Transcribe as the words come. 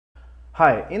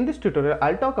Hi, in this tutorial,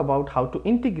 I'll talk about how to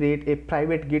integrate a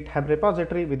private GitHub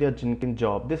repository with your Jenkins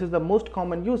job. This is the most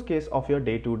common use case of your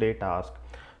day-to-day task.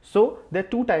 So there are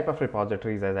two types of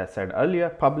repositories, as I said earlier,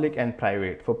 public and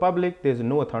private. For public, there's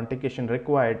no authentication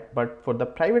required, but for the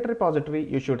private repository,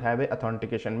 you should have an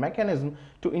authentication mechanism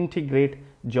to integrate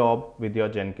job with your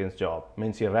Jenkins job,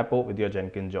 means your repo with your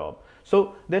Jenkins job.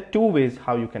 So there are two ways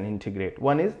how you can integrate.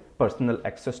 One is personal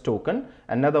access token,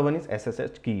 another one is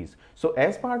SSH keys. So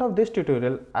as part of this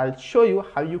tutorial, I'll show you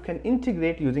how you can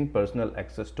integrate using personal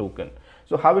access token.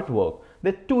 So how it works?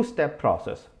 The two-step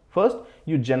process. First,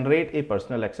 you generate a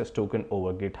personal access token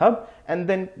over GitHub, and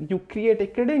then you create a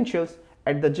credentials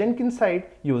at the Jenkins side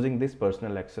using this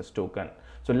personal access token.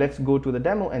 So let's go to the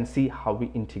demo and see how we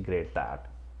integrate that.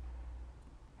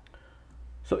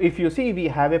 So if you see, we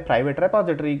have a private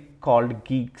repository called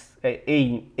geeks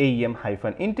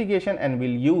aem-integration, and we'll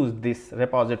use this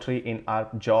repository in our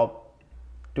job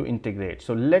to integrate.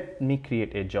 So let me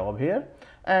create a job here,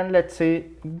 and let's say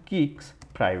geeks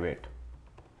private,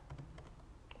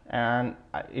 and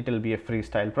it will be a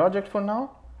freestyle project for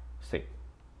now. See,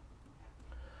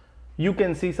 you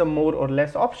can see some more or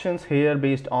less options here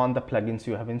based on the plugins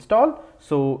you have installed.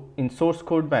 So in source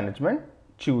code management,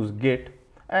 choose Git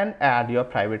and add your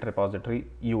private repository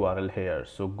URL here.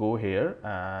 So go here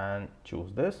and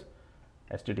choose this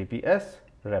HTTPS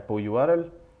repo URL,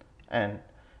 and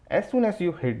as soon as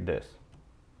you hit this,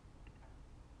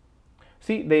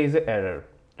 see there is an error,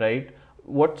 right?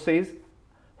 What says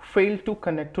failed to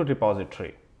connect to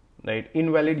repository, right?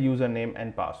 Invalid username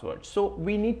and password. So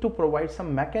we need to provide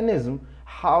some mechanism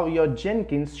how your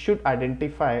Jenkins should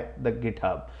identify the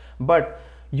GitHub, but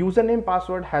username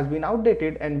password has been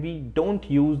outdated and we don't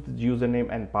use the username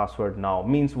and password now,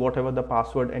 means whatever the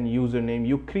password and username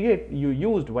you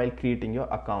used while creating your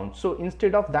account. So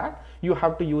instead of that, you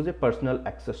have to use a personal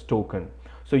access token.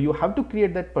 So you have to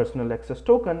create that personal access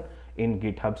token in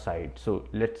GitHub side. So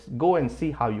let's go and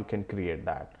see how you can create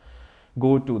that.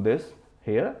 Go to this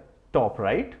here, top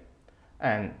right,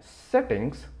 and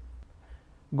settings,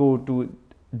 go to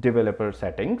developer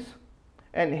settings,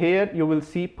 and here you will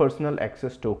see personal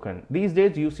access token. These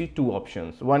days you see two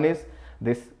options. One is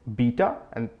this beta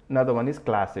and another one is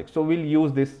classic. So we'll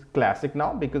use this classic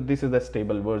now because this is the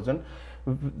stable version.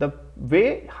 The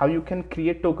way how you can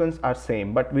create tokens are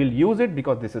same, but we'll use it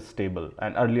because this is stable,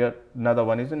 and earlier another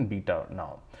one is in beta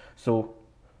now. So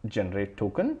generate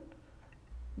token,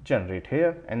 generate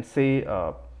here, and say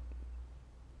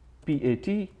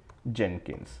PAT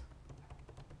Jenkins,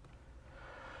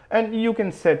 and you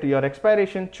can set your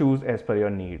expiration, choose as per your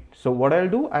need. So what I'll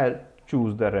do, I'll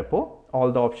choose the repo,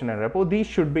 all the option and repo. These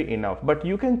should be enough, but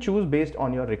you can choose based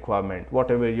on your requirement,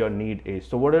 whatever your need is.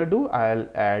 So what I'll do, I'll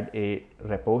add a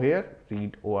repo here,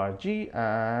 read org,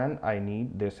 and I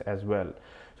need this as well.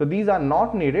 So these are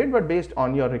not needed, but based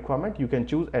on your requirement, you can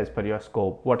choose as per your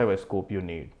scope, whatever scope you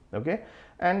need. Okay,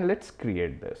 and let's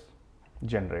create this,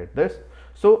 generate this.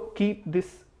 So keep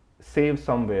this save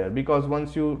somewhere, because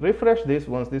once you refresh this,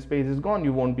 once this page is gone,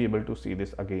 you won't be able to see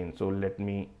this again. So let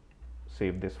me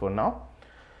save this for now,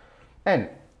 and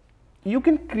you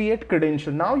can create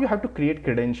credential. Now you have to create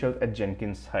credentials at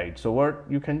Jenkins side. So what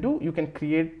you can do, you can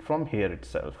create from here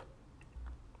itself.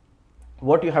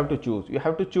 What you have to choose, you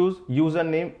have to choose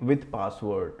username with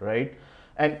password, right?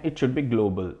 And it should be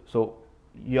global. So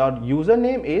your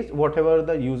username is whatever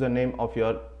the username of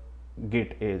your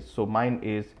Git is. So mine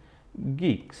is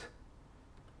geeks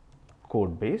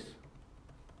code base,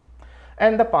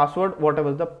 and the password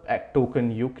whatever the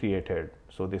token you created.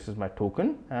 So this is my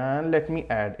token, and let me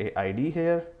add a ID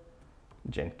here,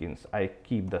 Jenkins. I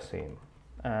keep the same,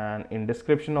 and in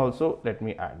description also let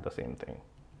me add the same thing,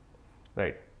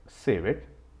 right? Save it.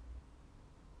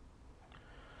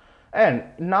 And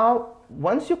now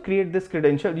once you create this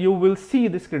credential, you will see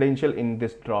this credential in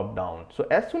this drop down. So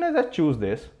as soon as I choose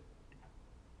this,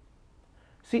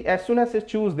 see, as soon as I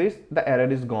choose this, the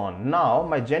error is gone. Now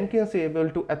my Jenkins is able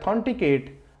to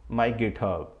authenticate my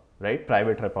GitHub, right?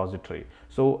 Private repository.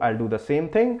 So I'll do the same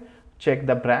thing. Check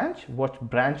the branch, what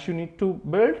branch you need to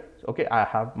build. Okay, I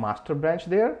have master branch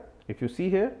there. If you see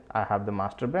here, I have the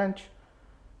master branch.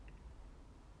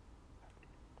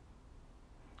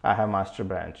 I have master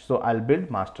branch. So I'll build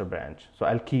master branch. So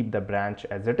I'll keep the branch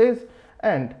as it is.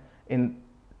 And in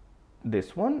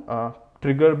this one,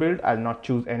 trigger build, I'll not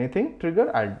choose anything trigger.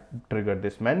 I'll trigger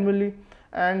this manually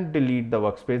and delete the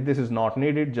workspace. This is not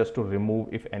needed, just to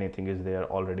remove if anything is there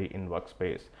already in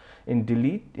workspace. In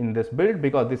delete in this build,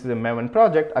 because this is a maven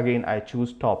project, again I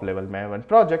choose top level maven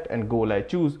project, and goal I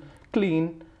choose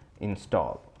clean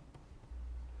install,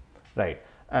 right?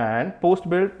 And post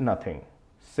build, nothing.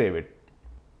 Save it.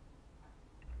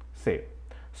 save.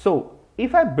 So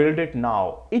if I build it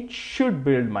now, it should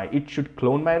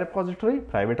clone my repository,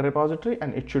 private repository,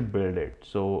 and it should build it.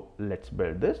 So let's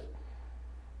build this.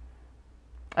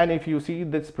 And if you see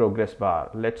this progress bar,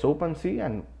 let's open see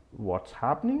and what's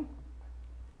happening.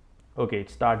 Okay, it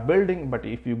start building, but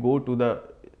if you go to the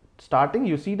starting,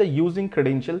 you see the using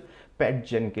credential pet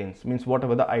Jenkins, means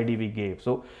whatever the ID we gave.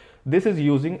 So this is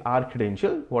using our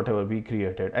credential, whatever we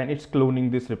created, and it's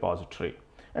cloning this repository.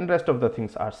 And rest of the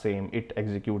things are same. It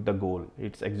execute the goal,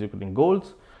 it's executing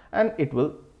goals, and it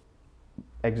will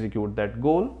execute that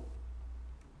goal,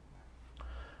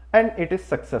 and it is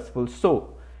successful.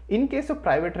 So in case of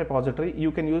private repository,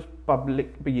 you can use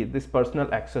this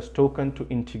personal access token to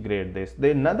integrate this.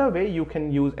 Then another way you can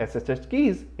use SSH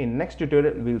keys. In next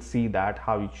tutorial we'll see that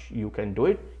how you can do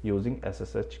it using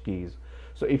SSH keys.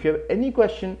 So if you have any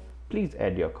question, please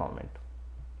add your comment.